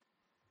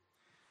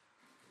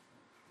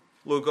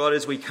Lord God,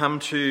 as we come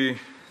to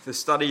the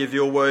study of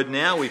your word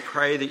now, we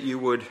pray that you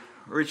would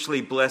richly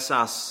bless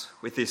us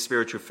with this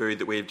spiritual food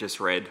that we have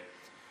just read.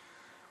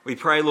 We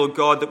pray, Lord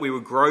God, that we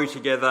would grow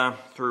together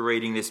through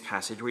reading this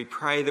passage. We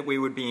pray that we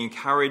would be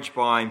encouraged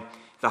by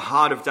the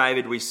heart of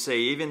David we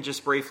see, even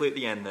just briefly at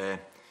the end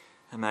there.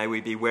 And may we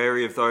be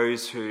wary of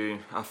those who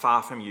are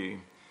far from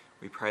you.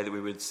 We pray that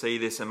we would see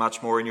this and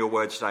much more in your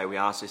word today. We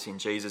ask this in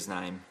Jesus'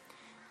 name.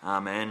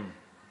 Amen.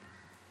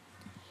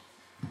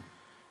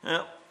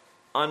 Now,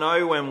 I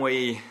know when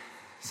we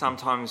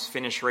sometimes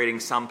finish reading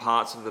some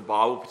parts of the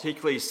Bible,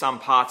 particularly some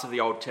parts of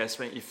the Old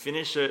Testament, you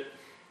finish it,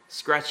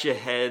 scratch your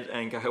head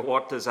and go,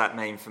 what does that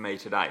mean for me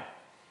today?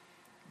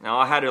 Now,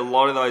 I had a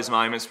lot of those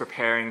moments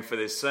preparing for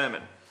this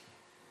sermon.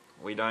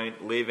 We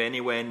don't live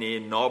anywhere near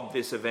Nob.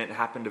 This event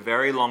happened a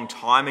very long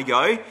time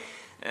ago.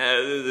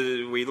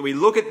 We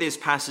look at this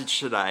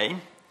passage today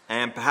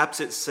and perhaps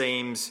it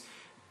seems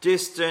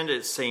distant,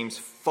 it seems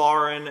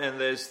foreign, and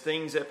there's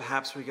things that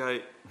perhaps we go,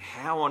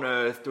 how on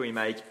earth do we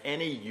make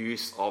any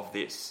use of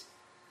this?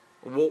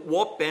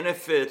 What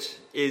benefit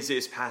is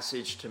this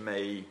passage to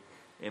me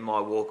in my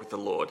walk with the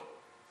Lord?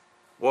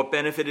 What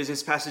benefit is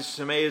this passage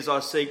to me as I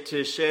seek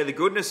to share the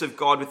goodness of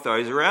God with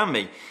those around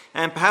me?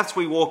 And perhaps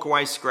we walk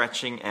away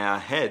scratching our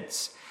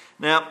heads.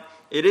 Now,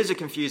 it is a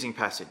confusing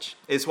passage.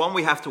 It's one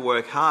we have to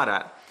work hard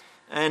at.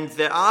 And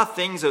there are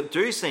things that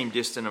do seem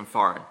distant and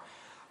foreign.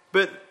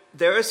 But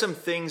there are some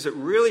things that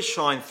really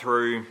shine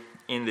through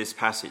in this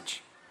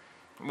passage.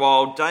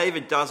 While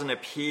David doesn't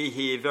appear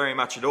here very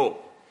much at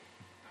all,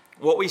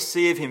 what we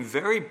see of him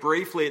very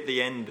briefly at the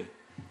end,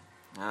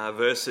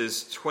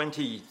 verses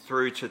 20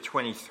 through to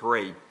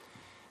 23,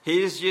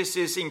 he is just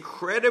this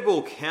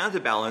incredible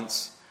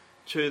counterbalance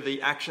to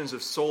the actions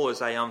of Saul as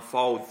they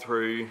unfold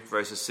through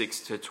verses 6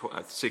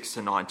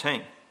 to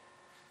 19.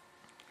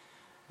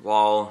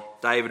 While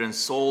David and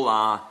Saul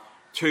are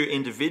two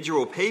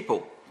individual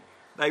people,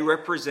 they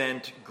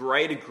represent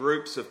greater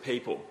groups of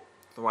people,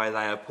 the way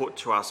they are put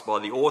to us by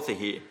the author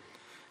here.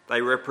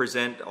 They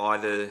represent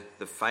either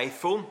the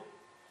faithful,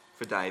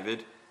 for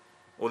David,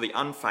 or the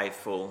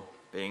unfaithful,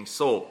 being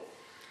Saul.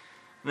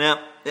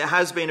 Now, it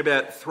has been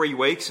about 3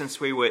 weeks since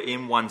we were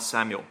in 1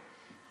 Samuel.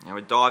 Now,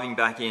 we're diving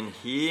back in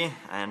here,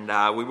 and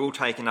we will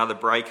take another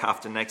break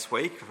after next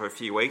week for a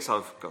few weeks.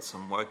 I've got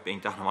some work being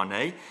done on my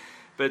knee.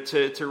 But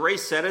to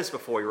reset us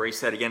before we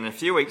reset again in a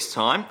few weeks'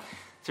 time,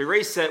 to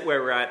reset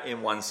where we're at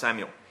in 1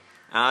 Samuel.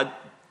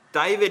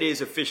 David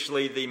is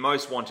officially the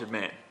most wanted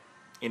man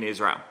in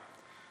Israel.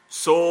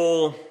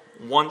 Saul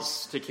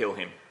wants to kill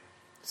him.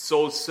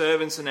 Saul's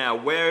servants are now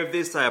aware of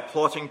this. They are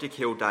plotting to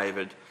kill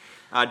David.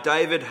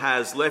 David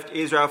has left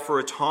Israel for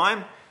a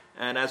time,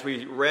 and as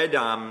we read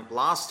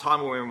last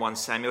time we were in 1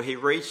 Samuel, he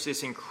reached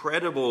this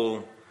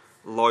incredible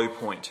low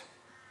point.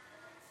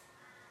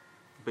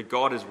 But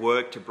God has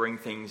worked to bring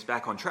things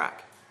back on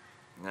track.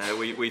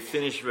 We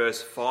finished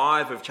verse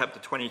 5 of chapter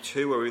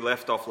 22 where we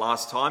left off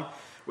last time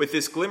with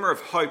this glimmer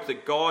of hope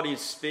that God is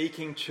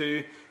speaking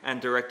to and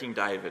directing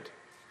David.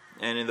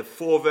 And in the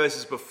 4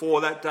 verses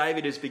before that,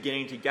 David is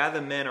beginning to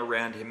gather men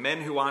around him,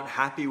 men who aren't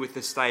happy with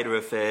the state of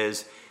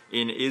affairs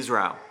in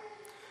Israel.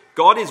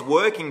 God is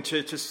working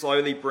to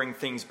slowly bring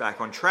things back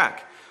on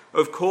track.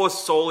 Of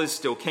course, Saul is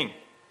still king.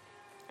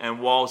 And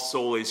while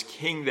Saul is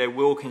king, there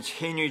will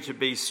continue to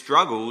be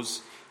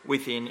struggles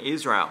within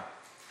Israel.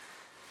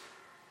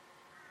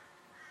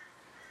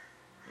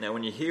 Now,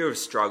 when you hear of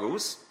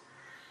struggles,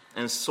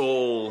 and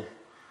Saul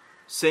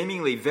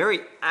seemingly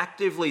very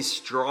actively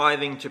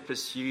striving to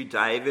pursue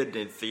David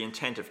with the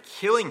intent of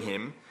killing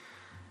him,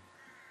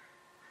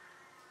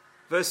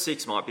 verse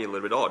 6 might be a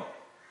little bit odd.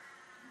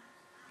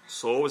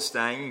 Saul was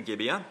staying in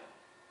Gibeah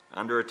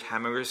under a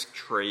tamarisk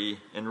tree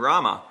in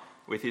Ramah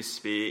with his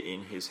spear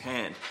in his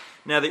hand.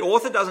 Now, the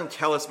author doesn't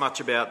tell us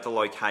much about the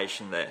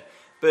location there,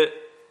 but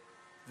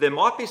there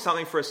might be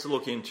something for us to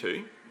look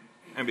into.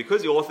 And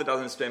because the author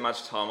doesn't spend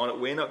much time on it,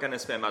 we're not going to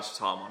spend much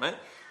time on it.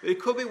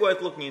 It could be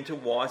worth looking into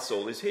why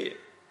Saul is here.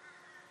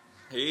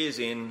 He is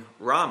in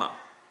Ramah.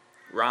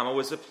 Ramah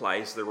was the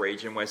place, the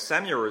region where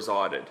Samuel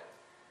resided.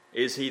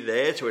 Is he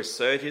there to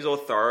assert his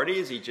authority?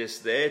 Is he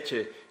just there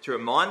to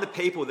remind the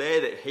people there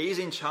that he's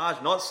in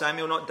charge? Not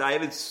Samuel, not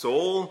David.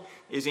 Saul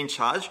is in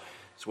charge.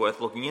 It's worth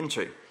looking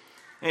into.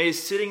 And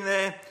he's sitting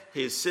there.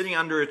 He's sitting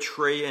under a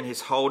tree and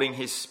he's holding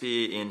his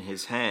spear in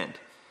his hand.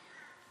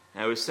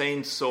 Now, we've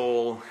seen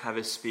Saul have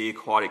a spear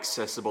quite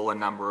accessible a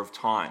number of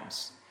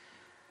times.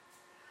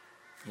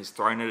 He's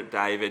thrown it at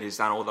David. He's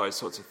done all those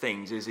sorts of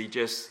things. Is he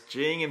just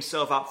geeing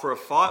himself up for a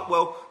fight?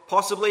 Well,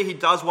 possibly he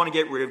does want to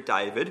get rid of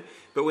David.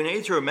 But we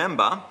need to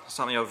remember,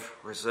 something I've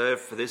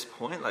reserved for this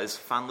point, those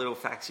fun little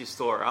facts you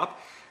store up,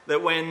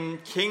 that when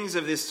kings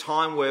of this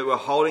time were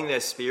holding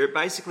their spear, it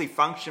basically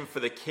functioned for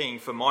the king,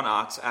 for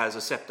monarchs, as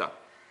a scepter.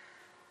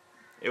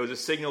 It was a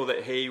signal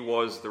that he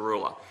was the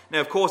ruler.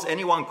 Now, of course,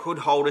 anyone could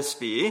hold a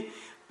spear,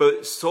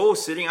 but Saul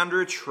sitting under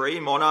a tree,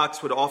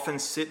 monarchs would often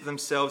sit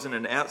themselves in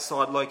an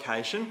outside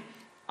location,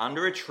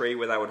 under a tree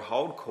where they would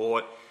hold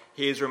court.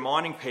 He is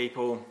reminding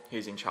people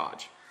he's in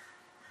charge.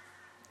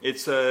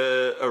 It's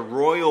a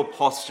royal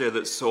posture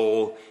that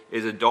Saul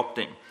is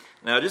adopting.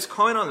 Now, just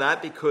comment on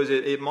that because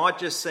it might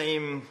just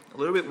seem a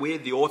little bit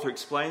weird. The author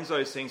explains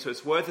those things, so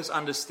it's worth us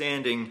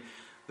understanding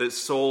that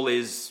Saul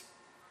is,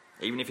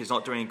 even if he's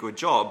not doing a good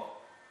job,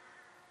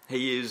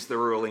 he is the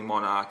ruling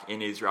monarch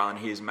in Israel, and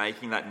he is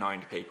making that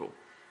known to people.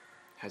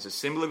 Has a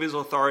symbol of his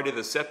authority,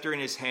 the scepter in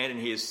his hand,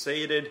 and he is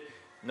seated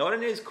not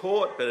in his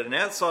court, but at an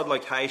outside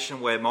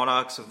location where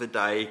monarchs of the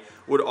day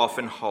would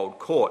often hold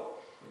court.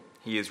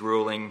 He is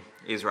ruling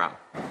Israel.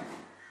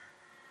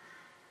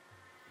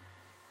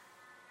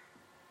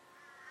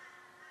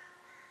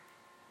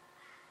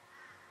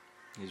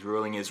 He's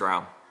ruling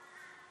Israel.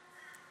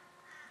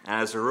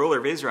 And as the ruler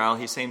of Israel,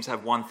 he seems to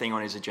have one thing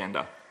on his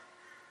agenda.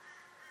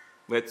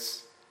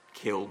 Let's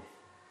kill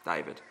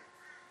David.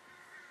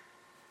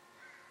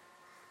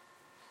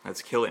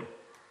 Let's kill him.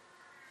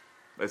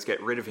 Let's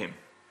get rid of him.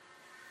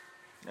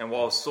 And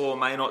while Saul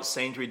may not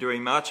seem to be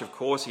doing much, of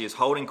course, he is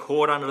holding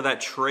court under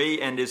that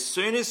tree, and as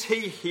soon as he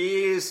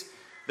hears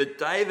that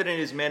David and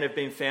his men have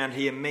been found,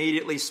 he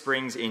immediately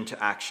springs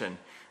into action.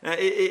 Now,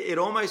 it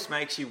almost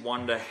makes you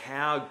wonder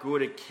how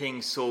good a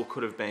king Saul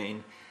could have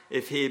been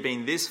if he had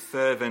been this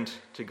fervent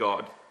to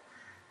God.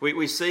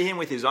 We see him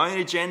with his own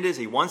agendas.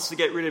 He wants to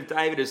get rid of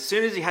David. As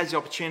soon as he has the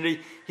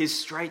opportunity, he's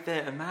straight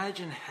there.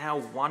 Imagine how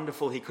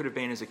wonderful he could have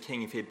been as a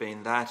king if he had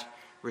been that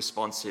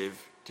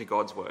responsive to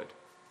God's word.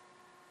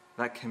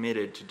 That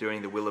committed to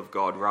doing the will of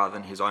God rather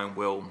than his own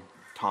will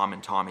time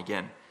and time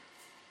again.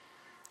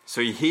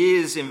 So he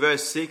hears in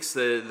verse 6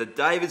 that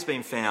David's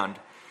been found.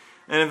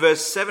 And in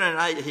verse 7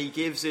 and 8, he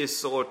gives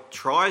this, or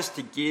tries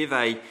to give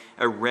a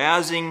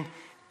rousing,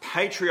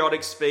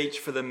 patriotic speech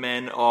for the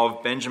men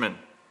of Benjamin.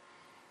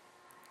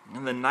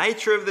 And the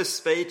nature of the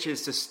speech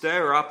is to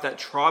stir up that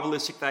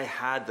tribalistic they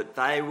had, that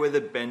they were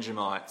the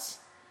Benjamites.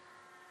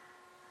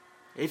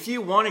 If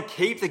you want to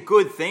keep the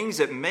good things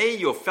that me,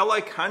 your fellow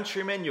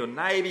countrymen, your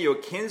neighbour, your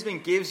kinsman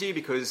gives you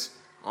because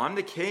I'm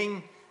the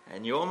king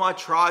and you're my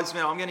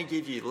tribesman, I'm going to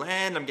give you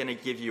land, I'm going to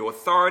give you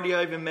authority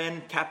over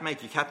men,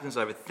 make you captains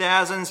over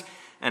thousands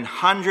and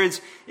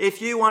hundreds.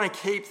 If you want to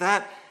keep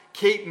that,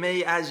 keep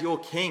me as your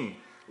king.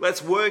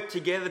 Let's work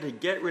together to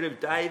get rid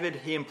of David.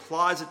 He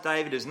implies that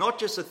David is not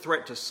just a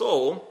threat to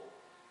Saul,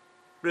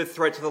 but a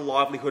threat to the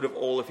livelihood of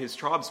all of his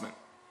tribesmen.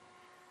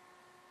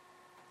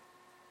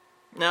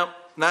 Now,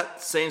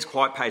 that seems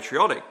quite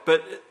patriotic,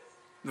 but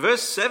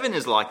verse 7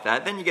 is like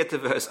that. Then you get to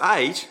verse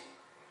 8,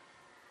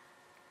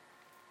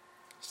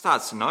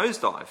 starts to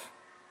nosedive.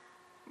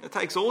 It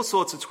takes all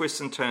sorts of twists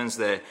and turns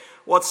there.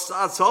 What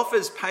starts off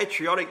as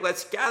patriotic,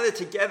 let's gather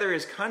together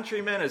as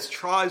countrymen, as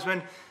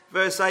tribesmen,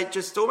 verse 8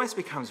 just almost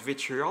becomes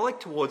vitriolic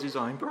towards his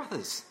own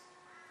brothers.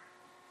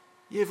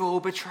 You've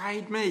all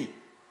betrayed me.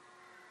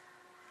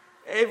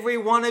 Every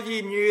one of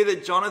you knew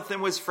that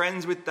Jonathan was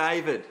friends with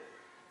David.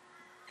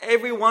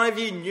 Every one of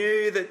you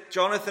knew that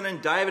Jonathan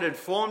and David had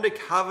formed a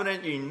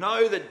covenant. You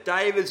know that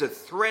David's a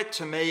threat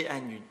to me,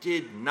 and you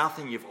did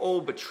nothing. You've all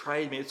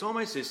betrayed me. It's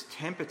almost this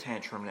temper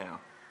tantrum now.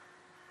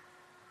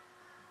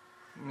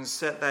 I'm going to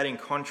set that in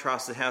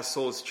contrast to how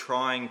Saul's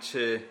trying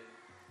to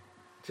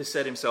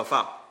set himself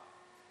up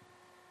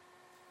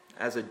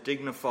as a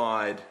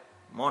dignified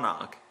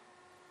monarch.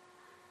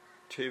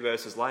 2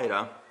 verses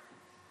later,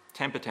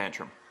 temper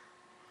tantrum.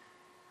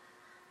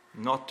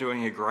 Not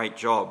doing a great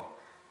job.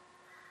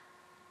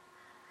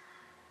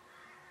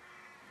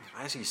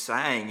 As he's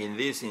saying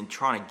in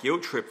trying to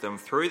guilt trip them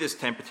through this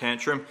temper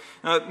tantrum,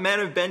 men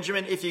of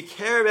Benjamin, if you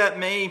care about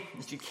me,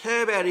 if you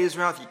care about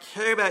Israel, if you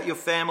care about your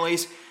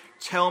families,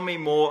 tell me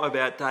more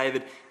about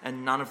David,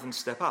 and none of them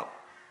step up.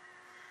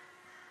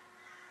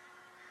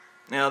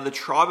 Now, the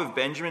tribe of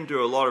Benjamin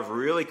do a lot of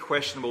really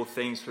questionable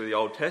things through the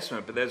Old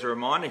Testament, but there's a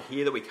reminder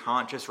here that we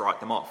can't just write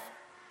them off.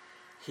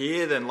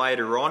 Here, then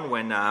later on,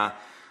 when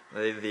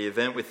the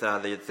event with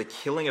the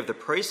killing of the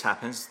priest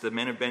happens, the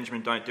men of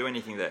Benjamin don't do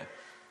anything there.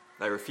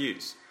 They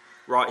refuse.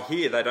 Right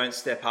here, they don't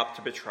step up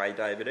to betray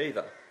David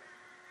either.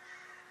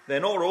 They're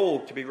not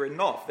all to be written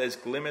off. There's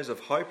glimmers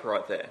of hope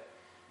right there.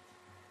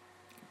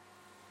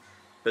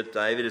 But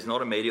David is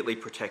not immediately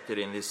protected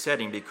in this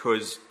setting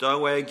because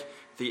Doeg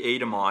the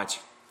Edomite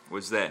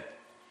was there.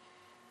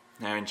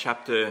 Now in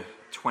chapter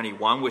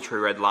 21, which we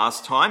read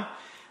last time,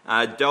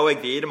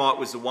 Doeg the Edomite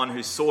was the one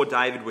who saw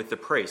David with the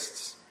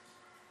priests.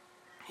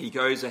 He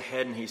goes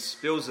ahead and he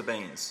spills the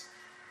beans.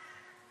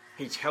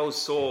 He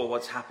tells Saul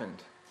what's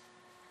happened.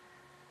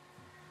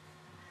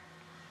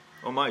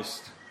 Or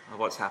most of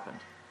what's happened.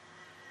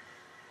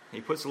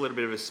 He puts a little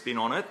bit of a spin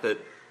on it that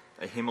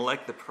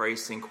Ahimelech the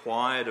priest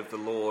inquired of the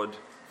Lord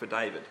for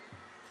David.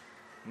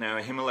 Now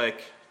Ahimelech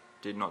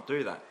did not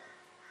do that.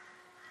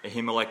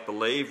 Ahimelech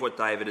believed what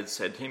David had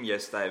said to him.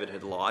 Yes, David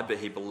had lied, but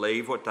he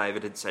believed what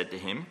David had said to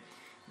him.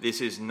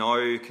 This is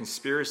no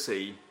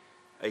conspiracy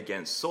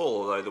against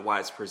Saul, although the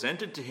way it's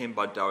presented to him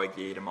by Doeg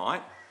the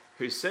Edomite,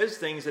 who says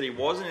things that he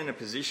wasn't in a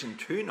position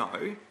to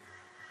know,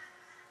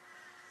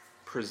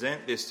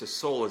 present this to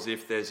Saul as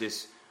if there's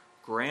this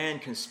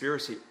grand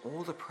conspiracy.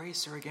 All the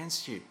priests are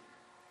against you.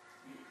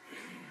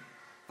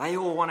 They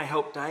all want to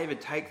help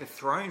David take the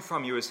throne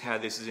from you, is how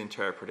this is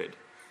interpreted.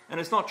 And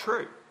it's not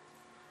true.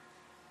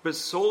 But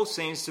Saul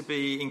seems to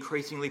be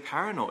increasingly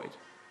paranoid.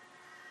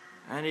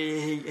 And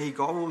he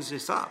gobbles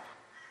this up.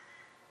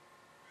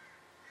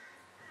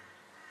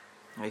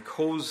 He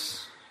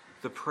calls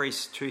the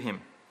priests to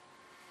him.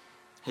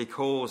 He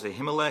calls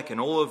Ahimelech and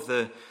all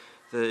of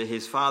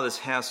his father's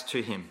house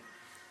to him.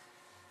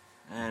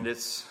 And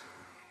it's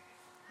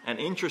an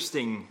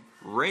interesting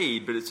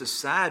read, but it's a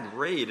sad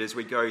read as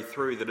we go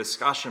through the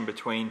discussion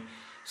between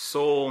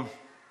Saul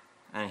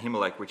and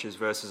Ahimelech, which is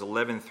verses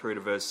 11 through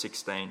to verse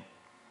 16.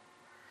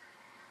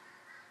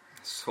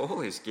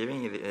 Saul is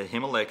giving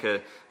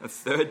Ahimelech a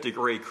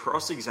third-degree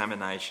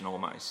cross-examination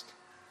almost.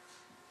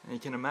 And you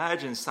can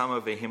imagine some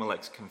of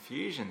Ahimelech's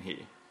confusion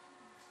here.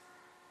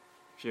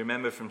 If you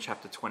remember from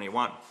chapter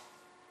 21,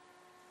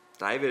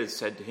 David had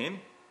said to him,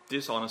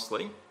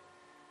 dishonestly,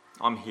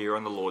 I'm here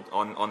on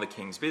the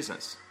king's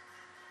business.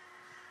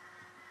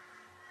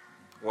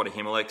 What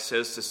Ahimelech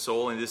says to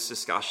Saul in this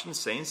discussion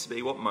seems to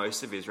be what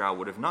most of Israel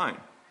would have known.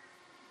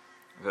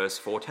 Verse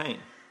 14.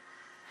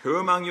 Who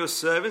among your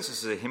servants,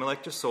 this is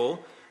Ahimelech to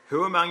Saul,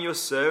 who among your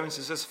servants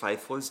is as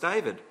faithful as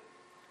David?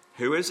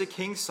 Who is a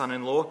king's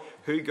son-in-law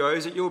who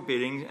goes at your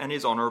bidding and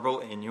is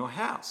honourable in your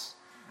house?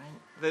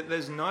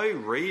 There's no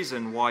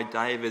reason why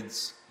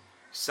David's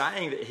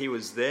saying that he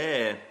was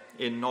there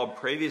in Nob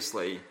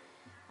previously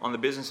on the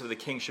business of the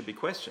king should be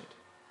questioned.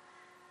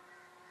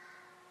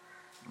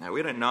 Now,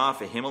 we don't know if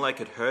Ahimelech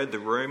had heard the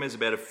rumours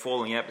about a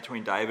falling out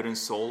between David and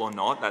Saul or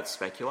not. That's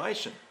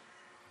speculation.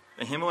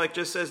 Ahimelech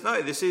just says,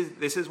 no, this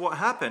is what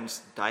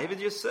happens. David,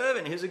 your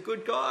servant, he's a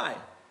good guy.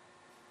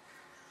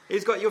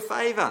 He's got your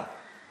favour.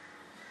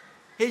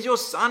 He's your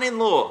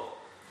son-in-law.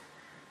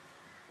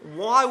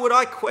 Why would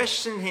I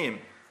question him?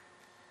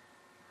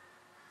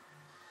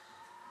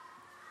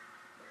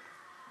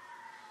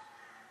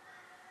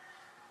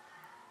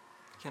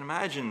 You can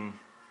imagine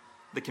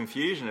the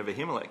confusion of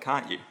Ahimelech,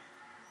 can't you?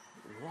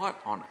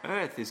 What on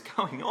earth is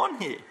going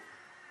on here?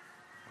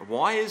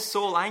 Why is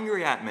Saul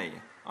angry at me?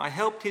 I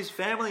helped his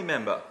family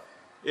member.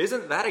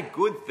 Isn't that a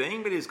good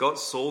thing? But he's got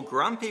Saul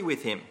grumpy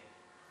with him.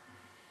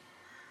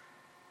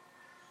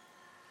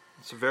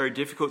 It's a very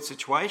difficult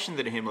situation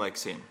that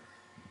Ahimelech's in.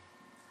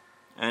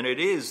 And it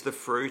is the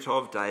fruit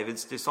of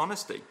David's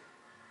dishonesty.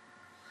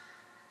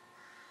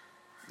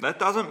 That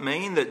doesn't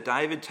mean that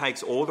David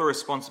takes all the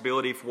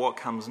responsibility for what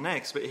comes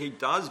next, but he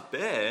does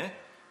bear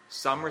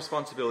some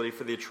responsibility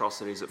for the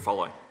atrocities that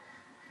follow.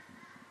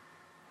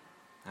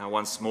 Now,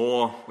 once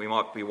more, we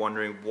might be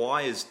wondering,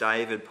 why is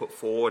David put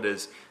forward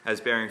as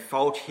bearing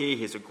fault here?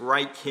 He's a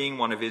great king,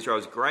 one of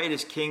Israel's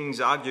greatest kings,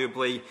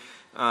 arguably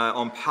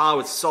on par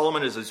with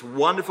Solomon as this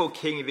wonderful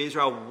king of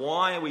Israel.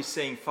 Why are we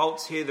seeing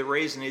faults here? The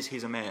reason is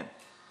he's a man.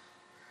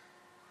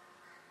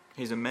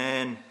 He's a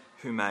man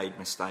who made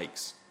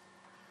mistakes.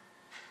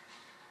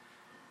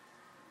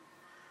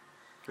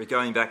 We're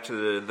going back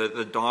to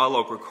the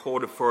dialogue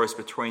recorded for us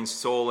between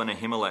Saul and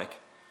Ahimelech.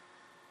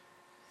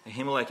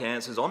 Ahimelech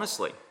answers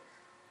honestly.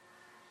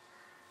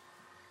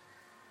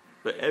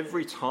 But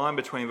every time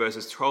between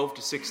verses 12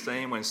 to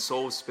 16 when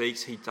Saul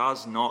speaks, he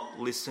does not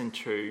listen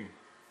to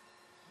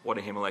what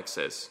Ahimelech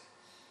says.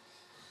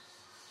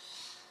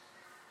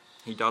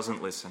 He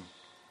doesn't listen.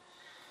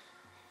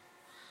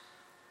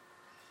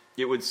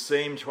 It would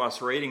seem to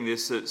us reading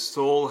this that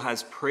Saul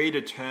has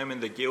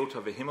predetermined the guilt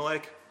of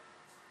Ahimelech,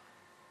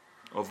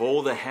 of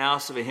all the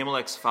house of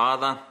Ahimelech's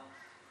father,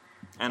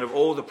 and of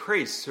all the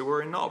priests who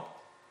were in Nob.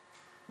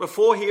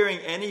 Before hearing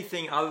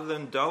anything other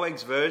than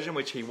Doeg's version,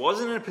 which he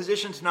wasn't in a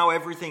position to know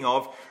everything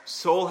of,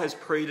 Saul has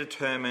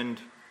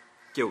predetermined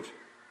guilt.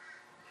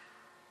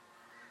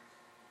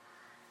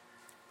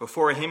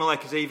 Before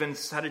Ahimelech has even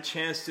had a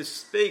chance to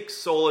speak,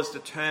 Saul has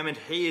determined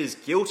he is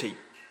guilty.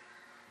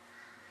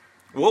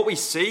 What we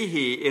see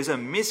here is a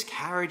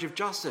miscarriage of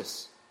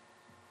justice.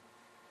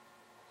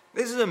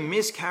 This is a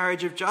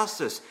miscarriage of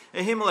justice.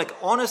 Ahimelech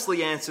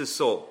honestly answers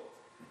Saul.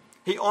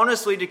 He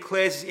honestly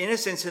declares his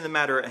innocence in the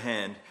matter at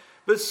hand.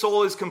 But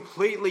Saul is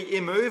completely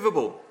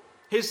immovable.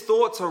 His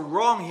thoughts are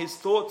wrong. His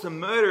thoughts are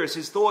murderous.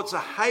 His thoughts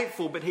are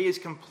hateful. But he is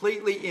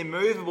completely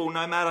immovable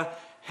no matter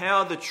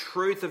how the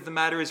truth of the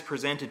matter is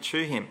presented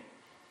to him.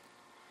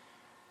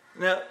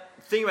 Now,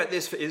 think about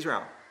this for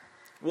Israel.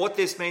 What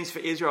this means for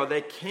Israel, their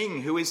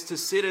king who is to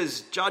sit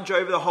as judge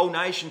over the whole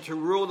nation, to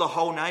rule the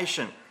whole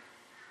nation.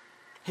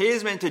 He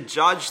is meant to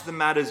judge the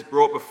matters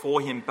brought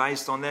before him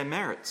based on their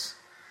merits.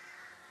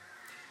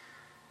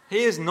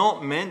 He is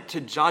not meant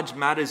to judge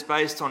matters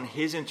based on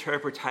his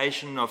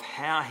interpretation of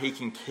how he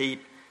can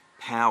keep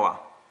power.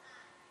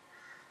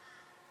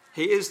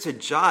 He is to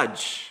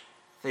judge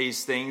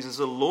these things as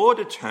the law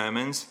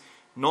determines,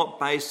 not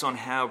based on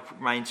how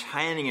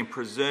maintaining and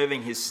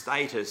preserving his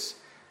status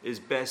is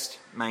best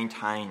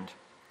maintained.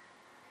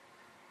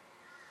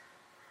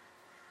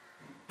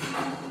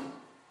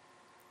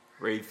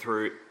 Read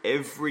through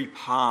every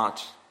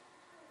part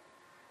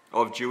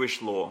of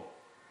Jewish law,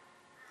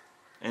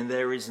 and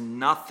there is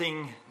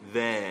nothing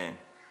there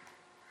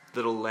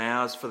that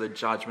allows for the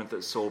judgment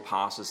that Saul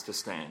passes to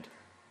stand.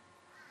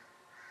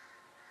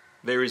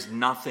 there is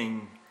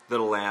nothing that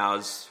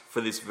allows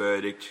for this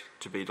verdict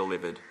to be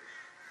delivered.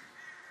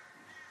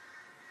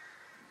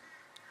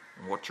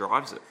 And what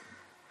drives it?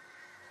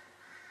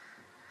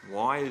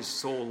 Why is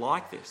Saul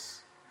like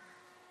this?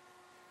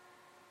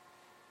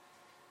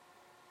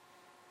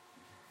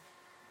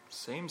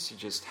 Seems to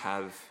just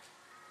have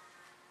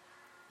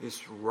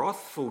this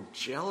wrathful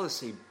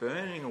jealousy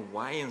burning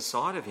away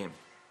inside of him.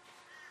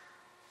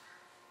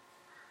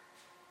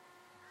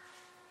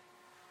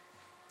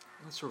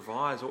 Let's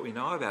revise what we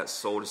know about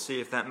Saul to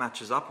see if that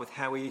matches up with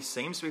how he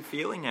seems to be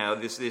feeling now,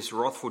 this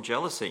wrathful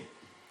jealousy.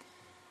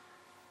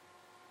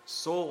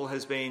 Saul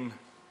has been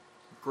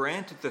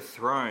granted the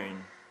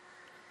throne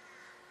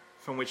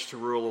from which to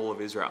rule all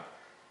of Israel.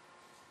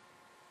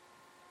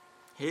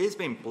 He has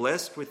been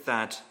blessed with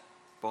that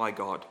by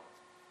God.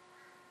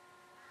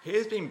 He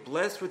has been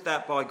blessed with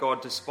that by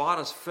God, despite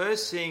us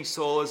first seeing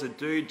Saul as a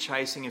dude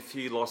chasing a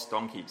few lost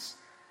donkeys.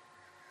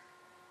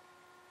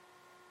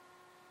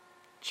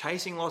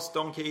 Chasing lost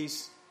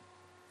donkeys,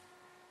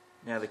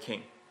 now the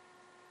king.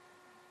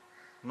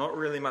 Not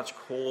really much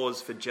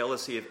cause for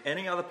jealousy of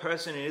any other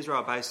person in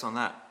Israel based on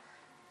that.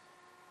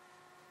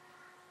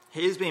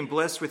 He has been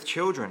blessed with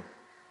children.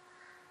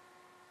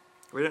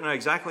 We don't know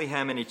exactly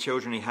how many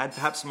children he had,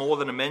 perhaps more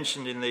than are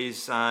mentioned in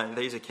these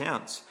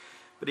accounts.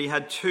 But he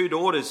had 2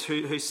 daughters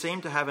who seem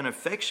to have an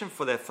affection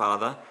for their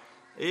father,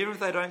 even if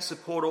they don't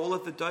support all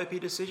of the dopey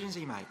decisions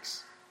he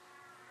makes.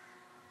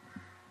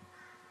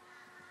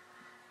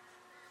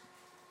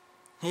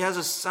 He has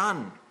a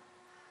son,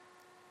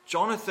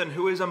 Jonathan,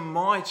 who is a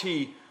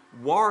mighty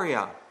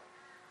warrior,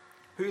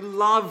 who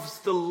loves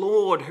the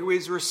Lord, who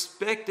is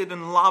respected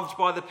and loved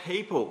by the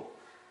people.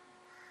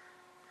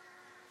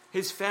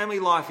 His family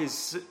life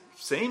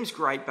seems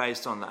great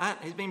based on that.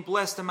 He's been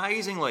blessed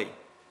amazingly.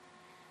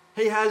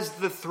 He has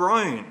the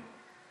throne.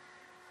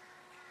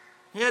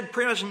 He had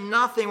pretty much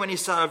nothing when he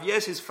started off.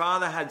 Yes, his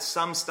father had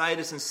some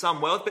status and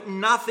some wealth, but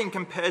nothing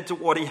compared to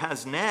what he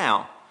has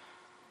now.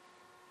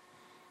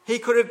 He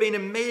could have been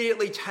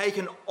immediately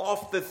taken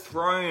off the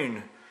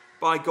throne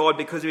by God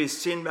because of his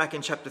sin back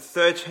in chapter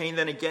 13,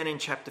 then again in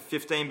chapter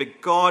 15.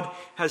 But God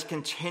has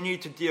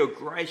continued to deal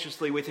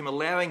graciously with him,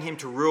 allowing him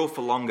to rule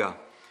for longer.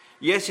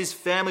 Yes, his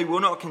family will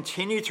not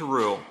continue to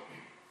rule,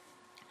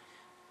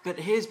 but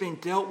he has been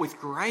dealt with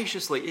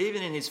graciously,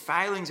 even in his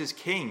failings as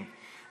king.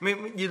 I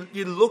mean,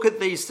 you look at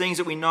these things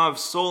that we know of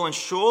Saul, and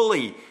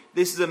surely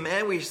this is a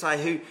man, we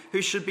say,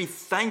 who should be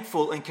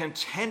thankful and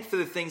content for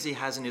the things he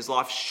has in his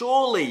life.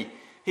 Surely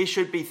he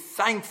should be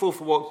thankful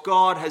for what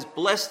God has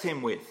blessed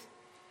him with.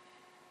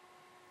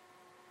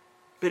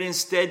 But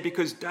instead,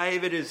 because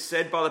David is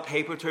said by the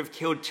people to have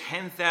killed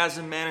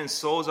 10,000 men and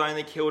Saul's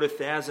only killed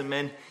 1,000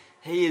 men,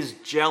 he is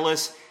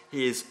jealous,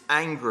 he is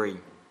angry,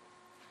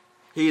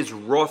 he is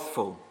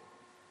wrathful.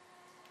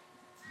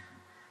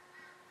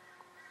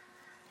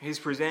 He's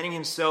presenting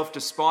himself,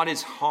 despite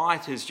his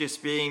height, as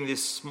just being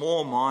this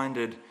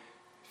small-minded,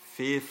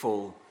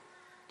 fearful,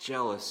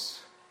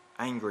 jealous,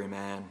 angry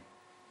man.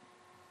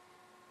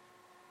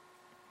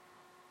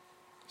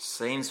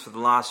 Seems for the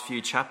last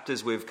few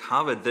chapters we've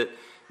covered that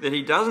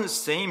he doesn't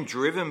seem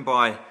driven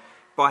by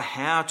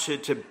how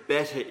to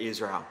better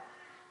Israel,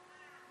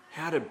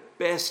 how to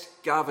best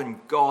govern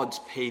God's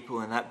people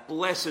and that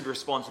blessed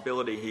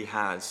responsibility he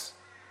has.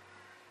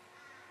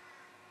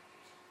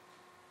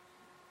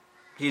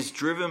 He's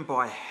driven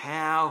by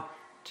how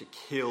to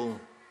kill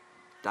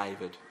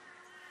David,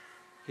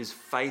 his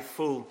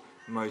faithful,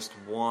 most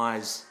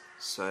wise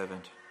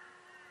servant.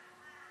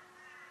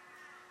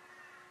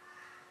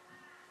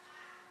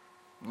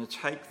 And to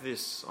take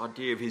this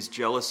idea of his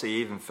jealousy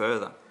even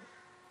further,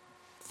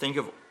 think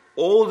of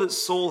all that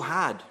Saul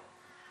had.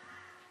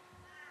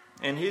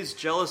 And he's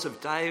jealous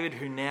of David,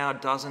 who now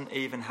doesn't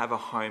even have a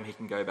home he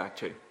can go back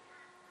to.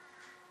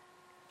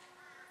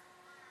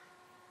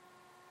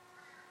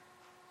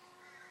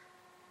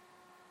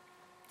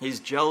 He's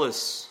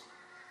jealous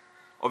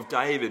of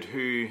David,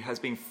 who has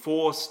been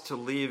forced to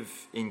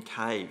live in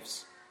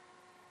caves.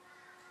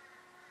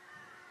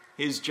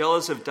 He's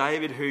jealous of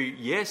David, who,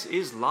 yes,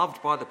 is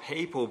loved by the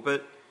people,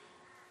 but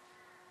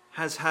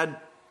has had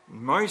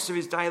most of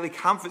his daily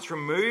comforts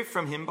removed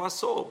from him by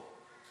Saul.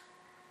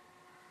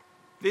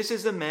 This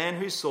is the man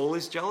who Saul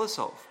is jealous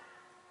of.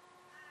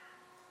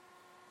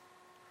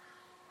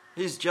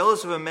 He's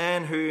jealous of a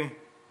man who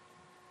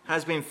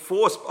has been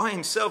forced by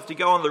himself to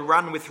go on the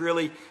run with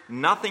really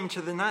nothing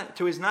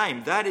to his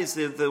name. That is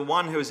the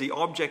one who is the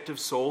object of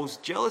Saul's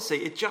jealousy.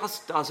 It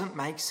just doesn't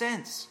make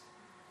sense.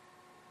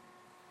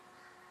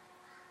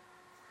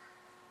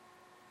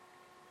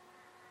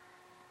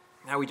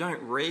 Now, we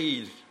don't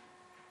read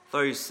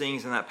those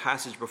things in that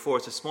passage before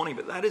us this morning,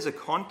 but that is a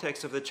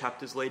context of the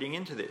chapters leading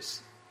into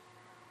this.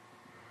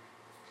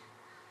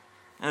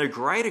 And a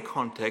greater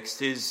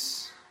context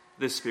is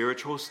the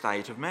spiritual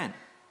state of men.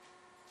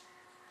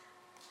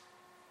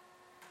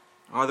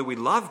 Either we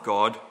love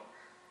God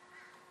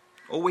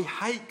or we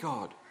hate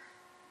God.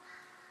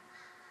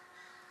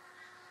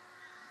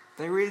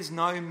 There is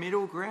no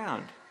middle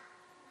ground.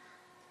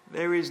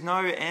 There is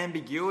no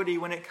ambiguity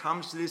when it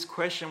comes to this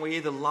question. We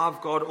either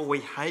love God or we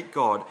hate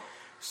God.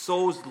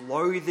 Saul's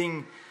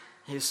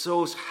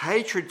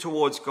hatred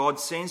towards God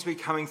seems to be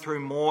coming through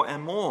more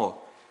and more.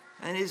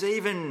 And is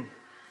even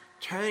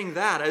turning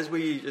that, as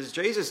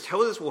Jesus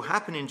tells us will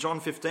happen in John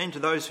 15 to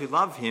those who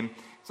love him.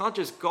 It's not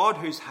just God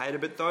who's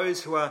hated, but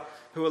those who are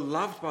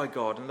loved by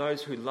God. And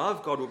those who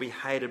love God will be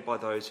hated by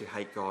those who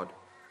hate God.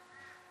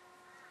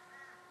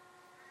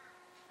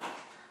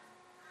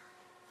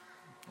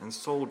 And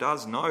Saul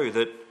does know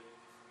that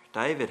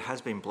David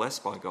has been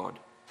blessed by God.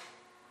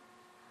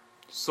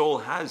 Saul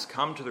has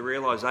come to the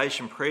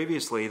realization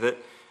previously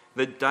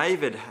that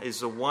David is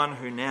the one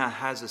who now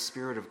has the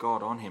Spirit of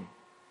God on him.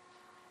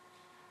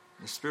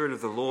 The Spirit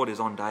of the Lord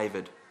is on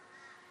David.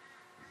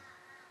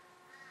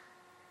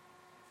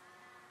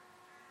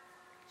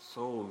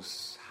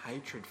 Saul's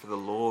hatred for the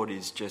Lord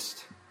is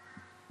just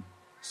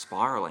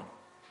spiraling.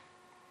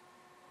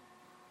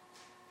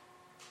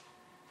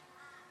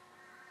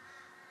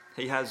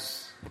 He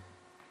has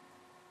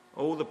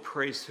all the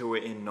priests who were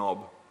in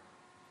Nob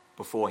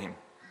before him.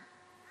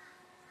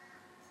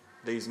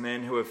 These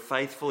men who have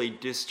faithfully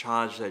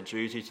discharged their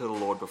duty to the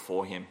Lord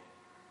before him.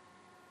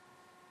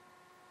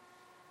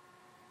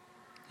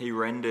 He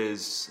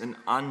renders an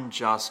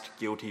unjust,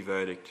 guilty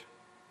verdict.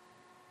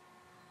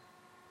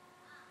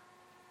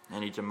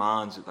 And he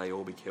demands that they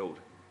all be killed.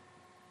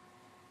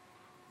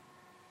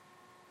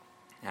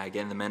 Now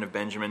again, the men of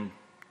Benjamin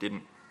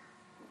didn't.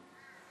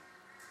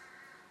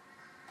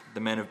 The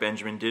men of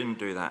Benjamin didn't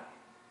do that.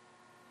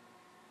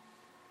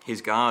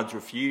 His guards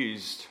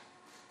refused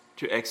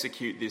to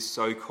execute this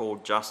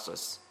so-called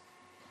justice.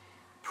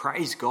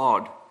 Praise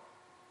God.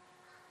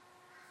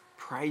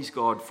 Praise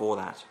God for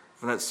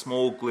that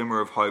small glimmer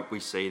of hope we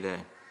see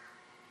there.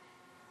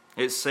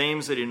 It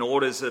seems that in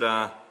orders that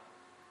are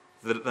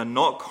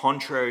not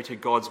contrary to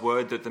God's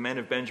word, that the men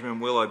of Benjamin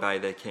will obey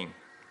their king,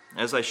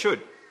 as they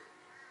should,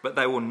 but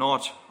they will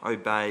not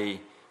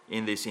obey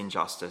in this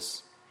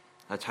injustice.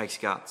 That takes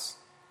guts.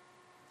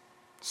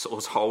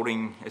 Saul's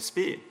holding a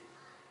spear.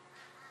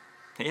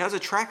 He has a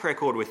track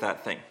record with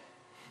that thing.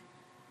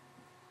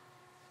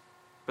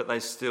 But they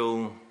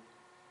still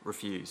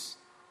refuse.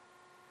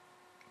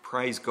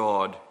 Praise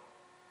God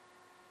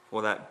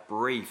for that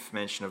brief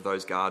mention of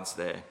those guards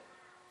there.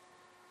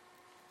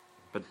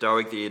 But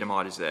Doeg the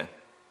Edomite is there.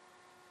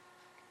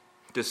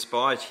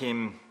 Despite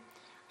him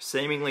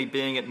seemingly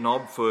being at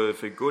Nob for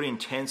good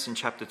intents in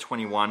chapter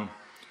 21,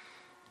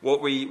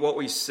 what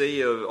we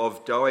see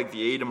of Doeg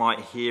the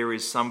Edomite here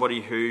is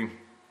somebody who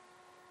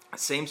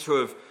seems to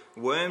have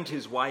wormed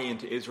his way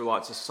into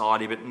Israelite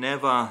society but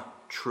never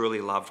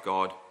truly loved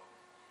God.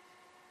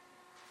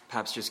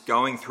 Perhaps just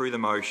going through the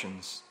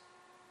motions.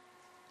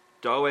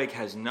 Doeg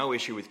has no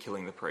issue with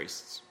killing the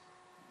priests.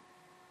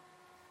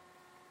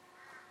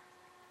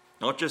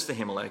 Not just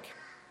Ahimelech.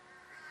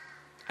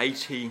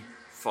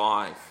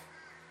 85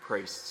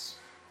 priests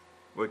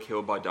were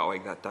killed by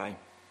Doeg that day.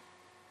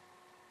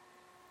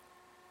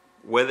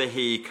 Whether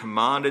he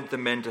commanded the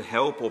men to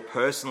help or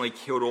personally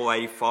killed all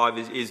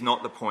 85 is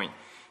not the point.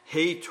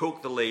 He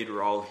took the lead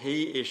role.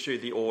 He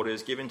issued the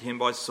orders given to him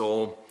by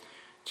Saul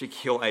to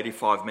kill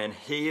 85 men.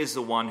 He is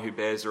the one who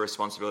bears the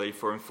responsibility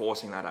for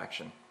enforcing that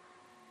action.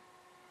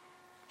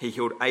 He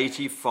killed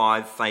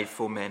 85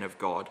 faithful men of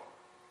God.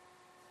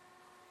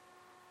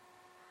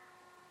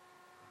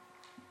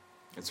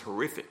 It's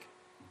horrific.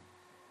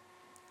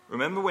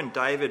 Remember when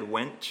David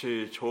went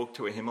to talk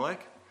to Ahimelech?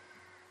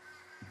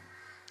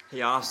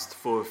 He asked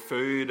for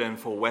food and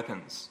for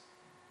weapons.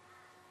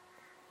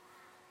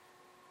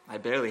 They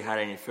barely had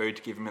any food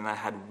to give him, and they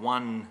had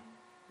one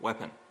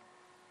weapon,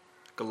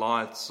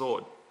 Goliath's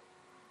sword,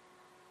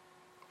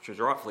 which was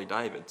rightfully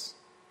David's.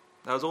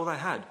 That was all they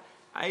had.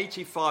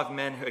 85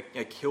 men who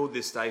are killed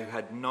this day who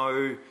had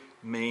no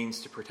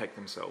means to protect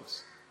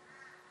themselves.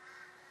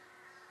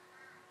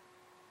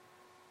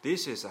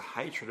 This is a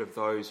hatred of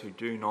those who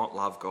do not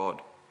love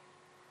God.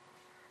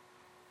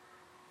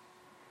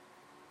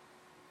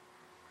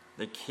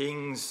 The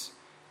king's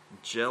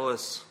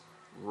jealous,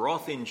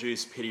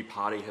 wrath-induced pity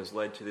party has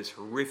led to this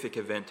horrific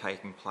event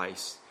taking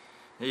place.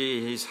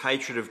 His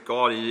hatred of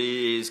God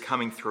is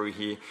coming through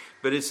here.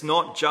 But it's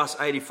not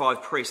just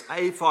 85 priests.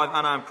 85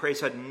 unarmed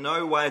priests had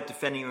no way of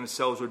defending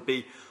themselves would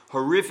be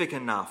horrific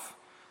enough.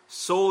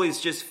 Saul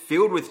is just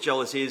filled with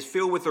jealousy. He is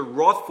filled with a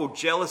wrathful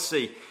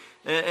jealousy.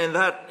 And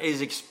that is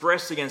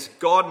expressed against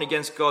God and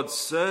against God's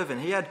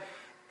servant. He had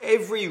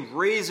every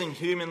reason,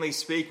 humanly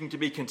speaking, to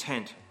be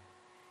content.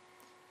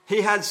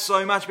 He had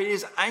so much, but he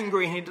is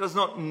angry and he does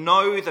not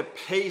know the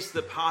peace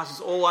that passes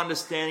all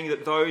understanding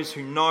that those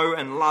who know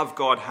and love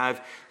God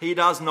have. He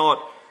does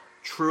not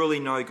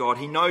truly know God.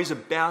 He knows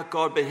about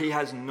God, but he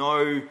has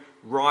no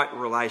right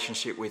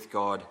relationship with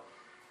God.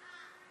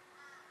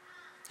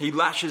 He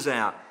lashes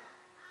out.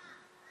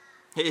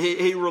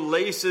 He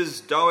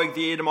releases Doeg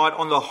the Edomite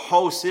on the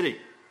whole city.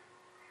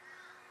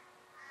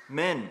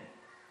 Men,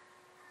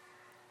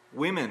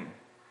 women,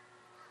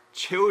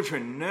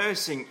 children,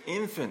 nursing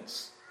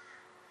infants,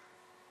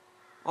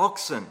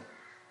 oxen,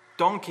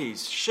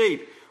 donkeys,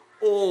 sheep,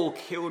 all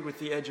killed with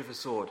the edge of a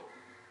sword.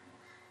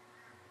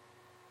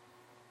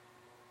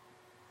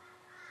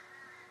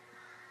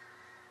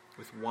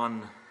 With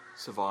one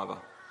survivor.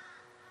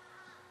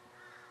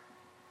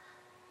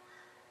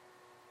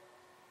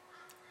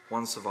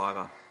 One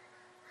survivor.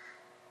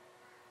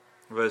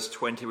 In verse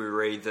 20 we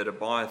read that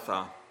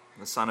Abiathar,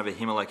 the son of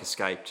Ahimelech,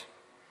 escaped.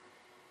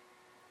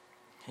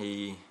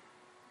 He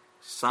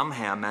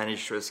somehow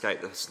managed to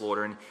escape the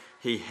slaughter, and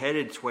he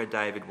headed to where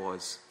David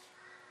was.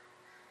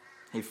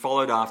 He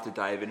followed after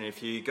David, and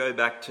if you go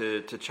back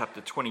to chapter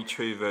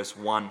 22 verse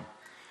 1,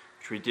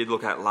 which we did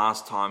look at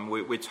last time,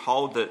 we're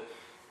told that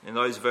in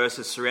those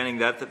verses surrounding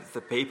that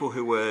the people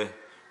who were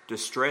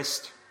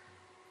distressed,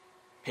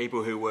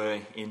 people who were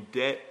in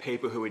debt,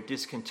 people who were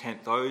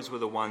discontent, those were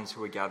the ones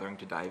who were gathering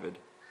to David.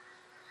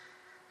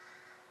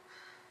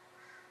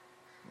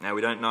 Now,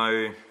 we don't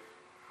know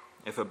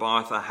if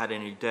Abiathar had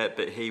any debt,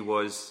 but he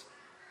was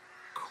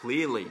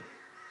clearly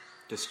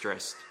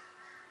distressed.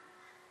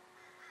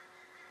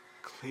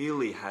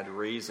 Clearly had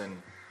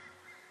reason,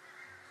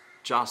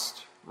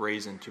 just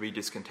reason to be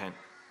discontent.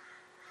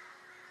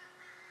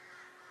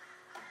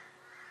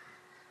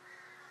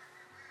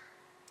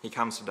 He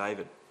comes to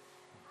David.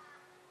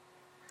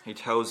 He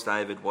tells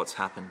David what's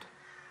happened.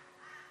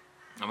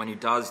 And when he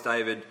does,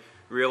 David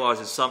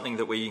realizes something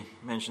that we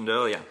mentioned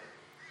earlier.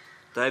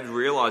 David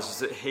realizes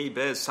that he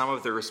bears some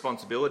of the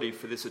responsibility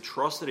for this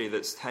atrocity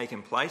that's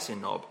taken place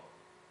in Nob.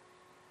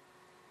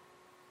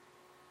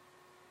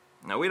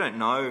 Now, we don't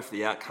know if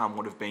the outcome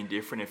would have been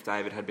different if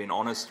David had been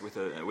honest with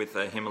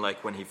Ahimelech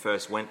when he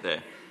first went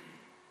there.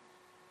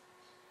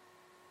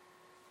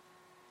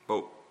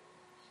 But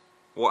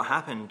what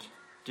happened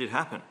did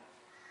happen.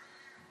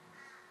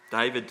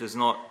 David does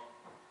not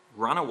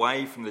run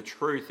away from the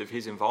truth of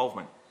his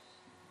involvement,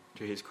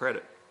 to his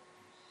credit.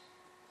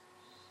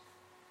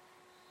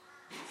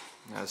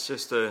 Now, it's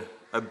just a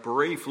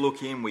brief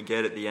look in we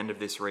get at the end of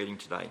this reading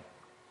today.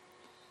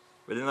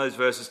 But in those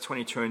verses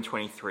 22 and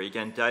 23,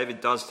 again, David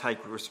does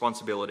take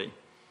responsibility.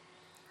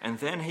 And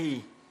then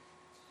he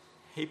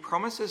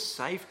promises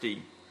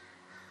safety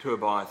to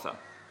Abiathar.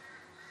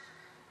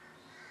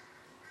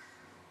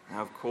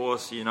 Now, of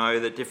course, you know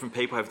that different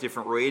people have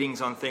different readings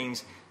on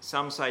things.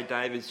 Some say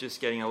David's just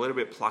getting a little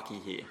bit plucky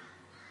here.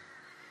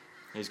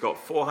 He's got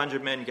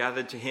 400 men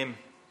gathered to him.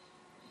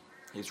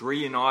 He's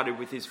reunited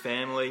with his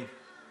family.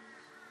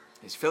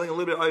 He's feeling a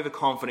little bit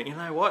overconfident. You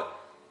know what?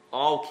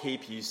 I'll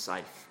keep you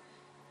safe.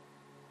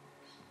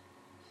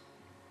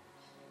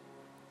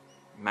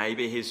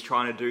 Maybe he's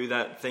trying to do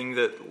that thing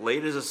that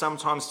leaders are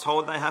sometimes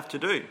told they have to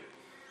do.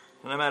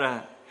 No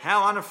matter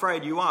how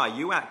unafraid you are,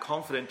 you act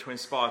confident to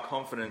inspire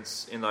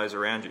confidence in those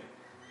around you.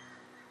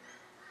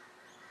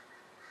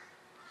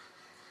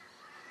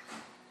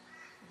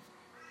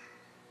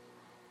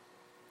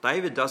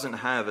 David doesn't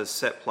have a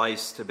set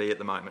place to be at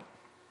the moment.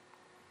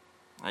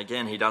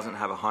 Again, he doesn't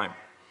have a home.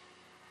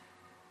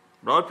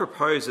 But I'd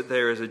propose that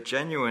there is a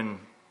genuine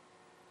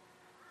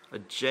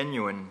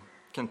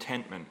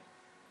contentment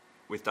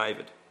with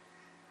David.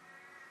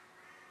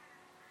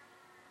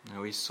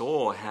 Now, we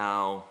saw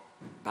how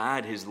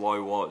bad his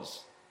low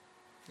was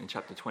in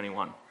chapter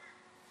 21.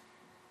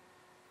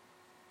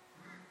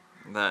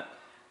 That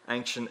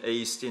ancient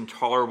East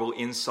intolerable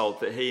insult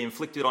that he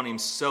inflicted on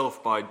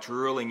himself by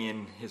drooling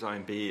in his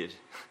own beard.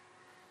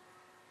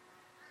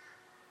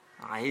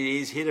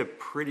 He's hit a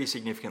pretty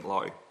significant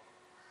low.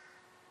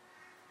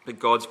 But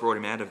God's brought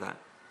him out of that.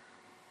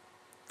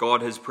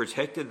 God has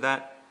protected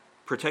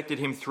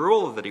him through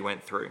all of that he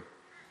went through,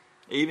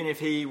 even if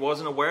he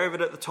wasn't aware of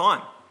it at the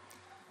time.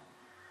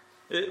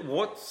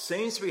 What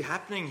seems to be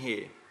happening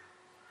here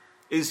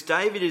is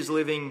David is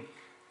living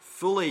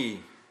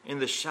fully in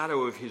the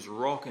shadow of his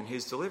rock and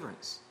his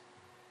deliverance.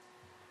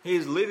 He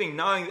is living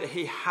knowing that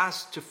he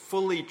has to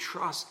fully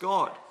trust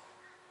God.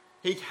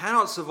 He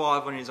cannot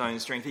survive on his own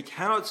strength. He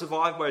cannot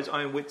survive by his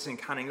own wits and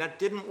cunning. That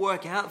didn't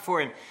work out for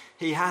him.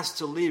 He has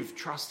to live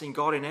trusting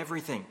God in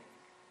everything.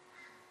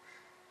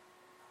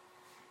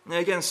 Now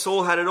again,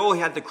 Saul had it all.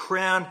 He had the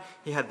crown,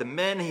 he had the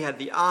men, he had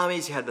the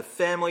armies, he had the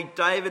family.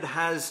 David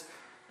has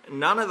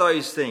none of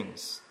those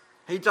things.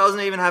 He doesn't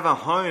even have a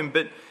home.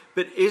 But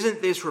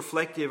isn't this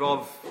reflective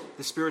of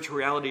the spiritual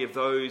reality of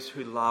those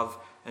who love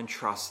and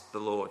trust the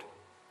Lord?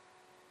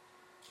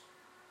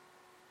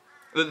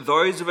 That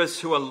those of us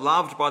who are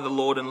loved by the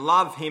Lord and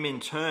love him in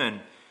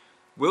turn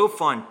will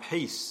find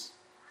peace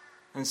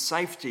and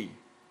safety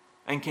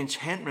and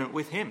contentment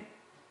with him.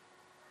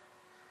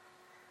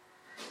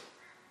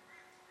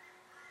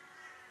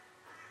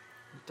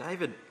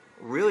 David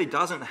really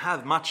doesn't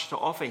have much to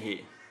offer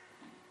here.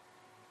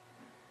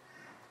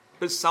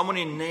 But someone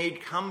in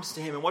need comes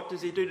to him, and what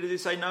does he do? Does he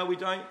say, no, we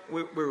don't,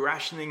 we're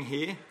rationing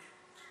here.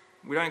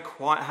 We don't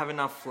quite have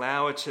enough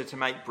flour to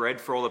make bread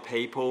for all the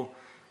people.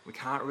 We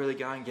can't really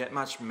go and get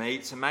much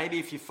meat, so maybe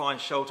if you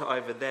find shelter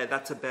over there,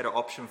 that's a better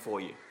option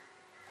for you.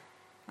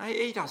 No,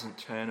 he doesn't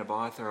turn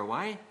Abiathar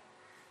away.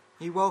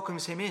 He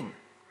welcomes him in.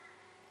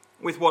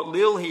 With what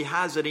little he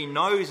has that he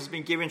knows has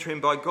been given to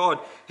him by God,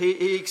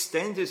 he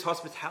extends his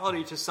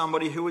hospitality to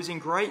somebody who is in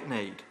great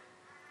need.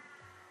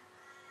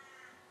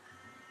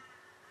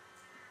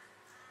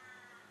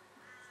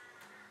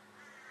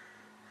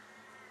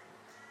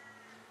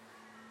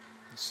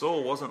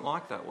 Saul wasn't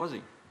like that, was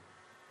he?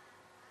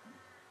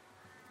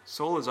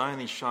 Saul has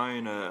only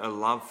shown a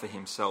love for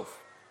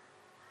himself.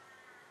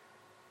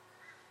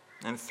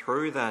 And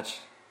through that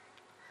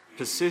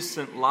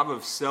persistent love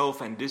of self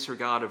and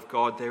disregard of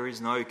God, there is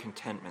no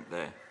contentment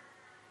there.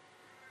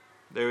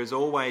 There is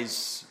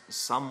always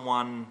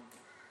someone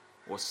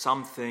or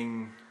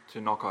something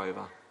to knock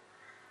over.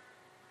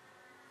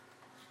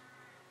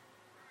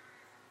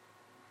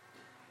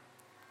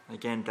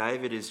 Again,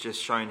 David is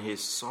just shown here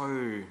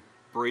so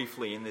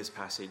briefly in this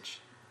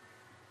passage.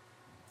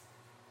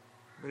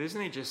 But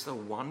isn't he just a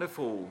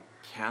wonderful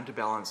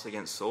counterbalance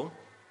against Saul?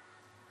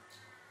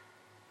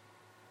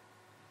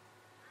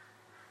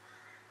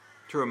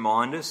 To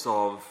remind us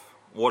of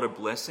what a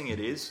blessing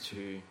it is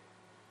to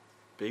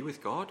be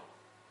with God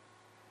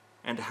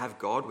and to have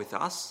God with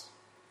us.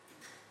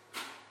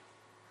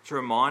 To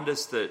remind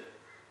us that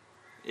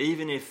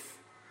even if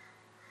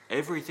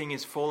everything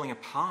is falling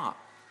apart,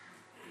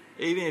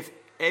 even if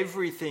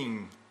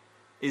everything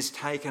is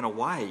taken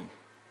away,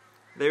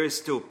 there is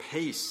still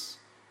peace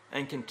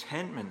and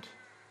contentment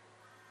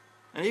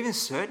and even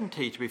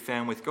certainty to be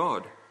found with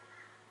God.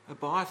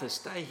 Abiathar,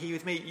 stay here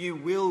with me, you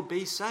will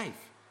be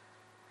safe.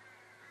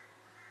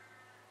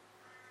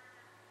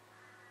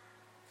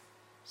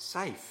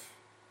 Safe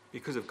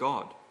because of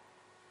God.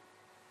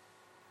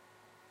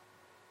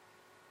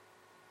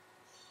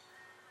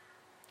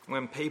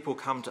 When people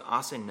come to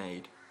us in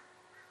need,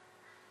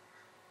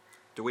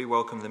 do we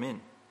welcome them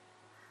in?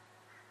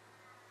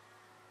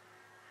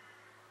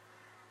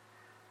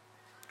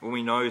 When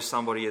we know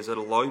somebody is at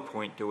a low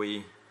point, do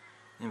we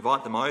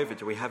invite them over?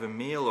 Do we have a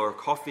meal or a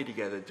coffee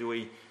together? Do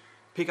we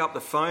pick up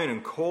the phone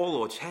and call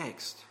or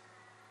text?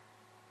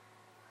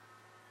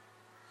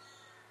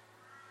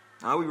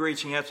 Are we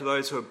reaching out to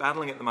those who are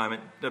battling at the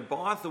moment?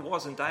 Abiathar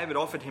was, and David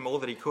offered him all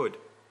that he could.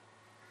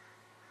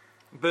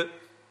 But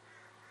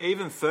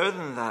even further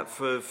than that,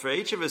 for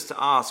each of us to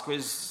ask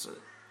is,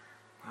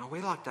 are we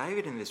like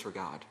David in this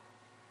regard?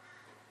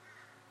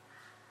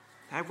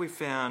 Have we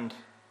found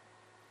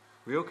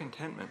real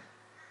contentment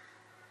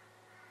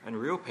and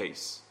real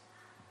peace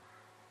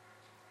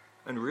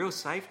and real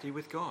safety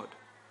with God?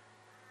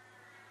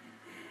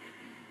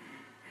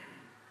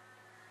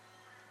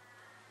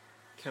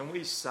 Can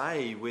we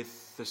say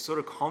with the sort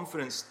of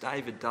confidence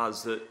David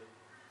does that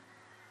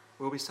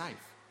we'll be safe?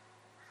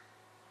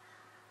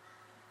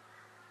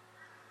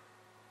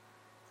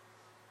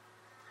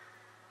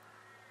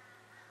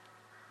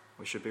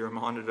 We should be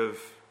reminded of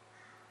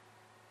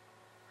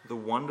the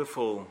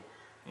wonderful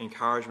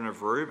encouragement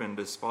of Reuben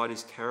despite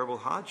his terrible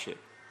hardship.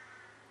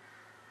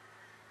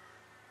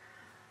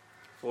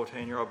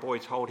 14-year-old boy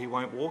told he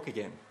won't walk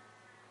again.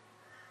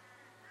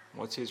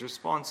 What's his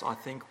response? I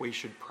think we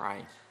should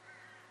pray.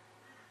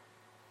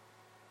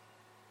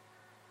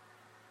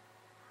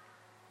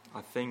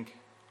 I think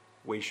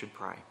we should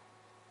pray.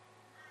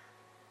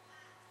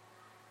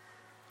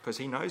 Because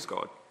he knows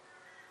God.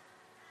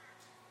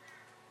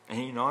 And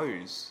he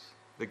knows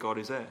that God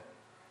is there.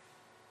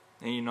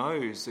 And he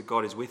knows that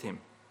God is with him.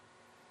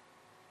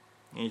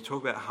 And you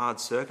talk about hard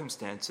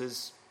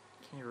circumstances,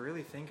 can you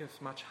really think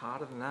of much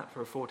harder than that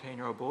for a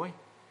 14-year-old boy?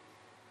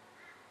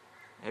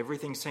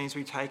 Everything seems to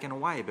be taken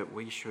away, but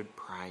we should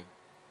pray.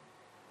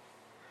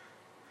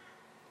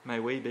 May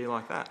we be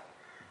like that.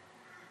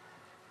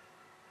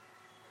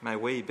 May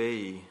we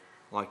be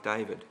like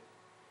David.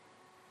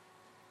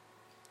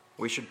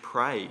 We should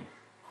pray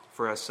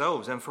for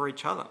ourselves and for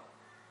each other,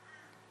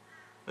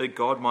 that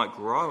God might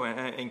grow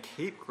and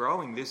keep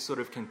growing this sort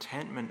of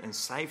contentment and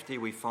safety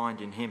we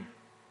find in him.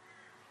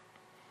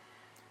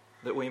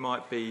 That we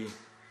might be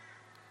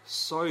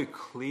so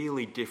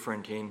clearly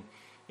different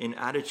in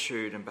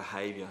attitude and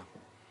behaviour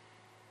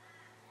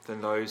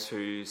than those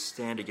who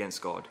stand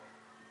against God.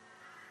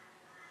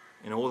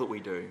 In all that we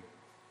do,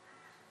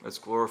 let's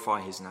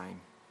glorify his name.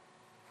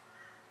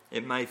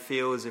 It may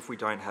feel as if we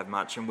don't have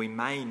much, and we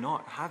may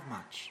not have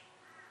much.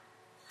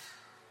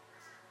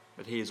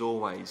 But he is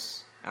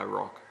always our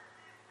rock.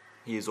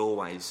 He is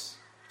always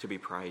to be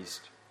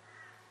praised.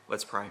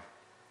 Let's pray.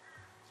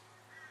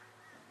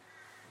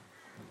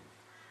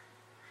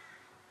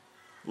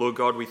 Lord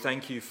God, we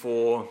thank you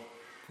for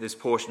this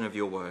portion of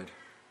your word.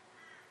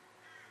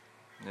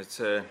 It's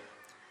a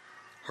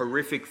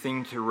horrific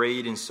thing to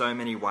read in so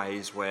many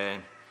ways,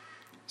 where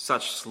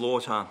such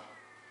slaughter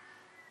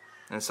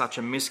and such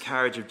a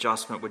miscarriage of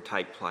judgment would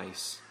take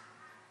place.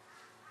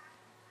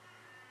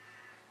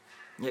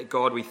 Yet,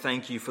 God, we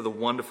thank you for the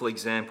wonderful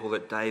example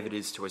that David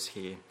is to us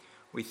here.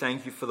 We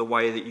thank you for the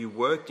way that you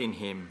worked in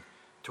him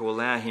to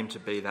allow him to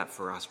be that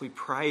for us. We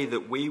pray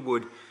that we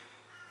would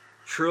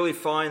truly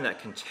find that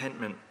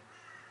contentment,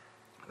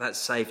 that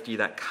safety,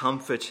 that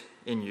comfort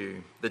in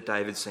you that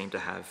David seemed to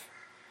have.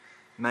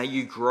 May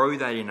you grow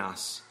that in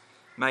us.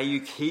 May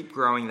you keep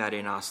growing that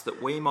in us,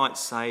 that we might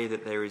say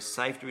that there is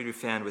safety to be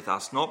found with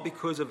us, not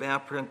because of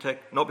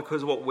not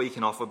because of what we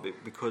can offer,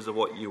 but because of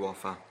what you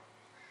offer.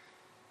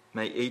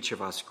 May each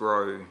of us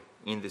grow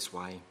in this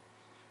way.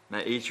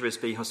 May each of us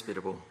be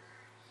hospitable.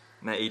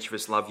 May each of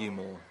us love you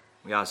more.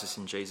 We ask this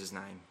in Jesus'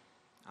 name.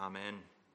 Amen.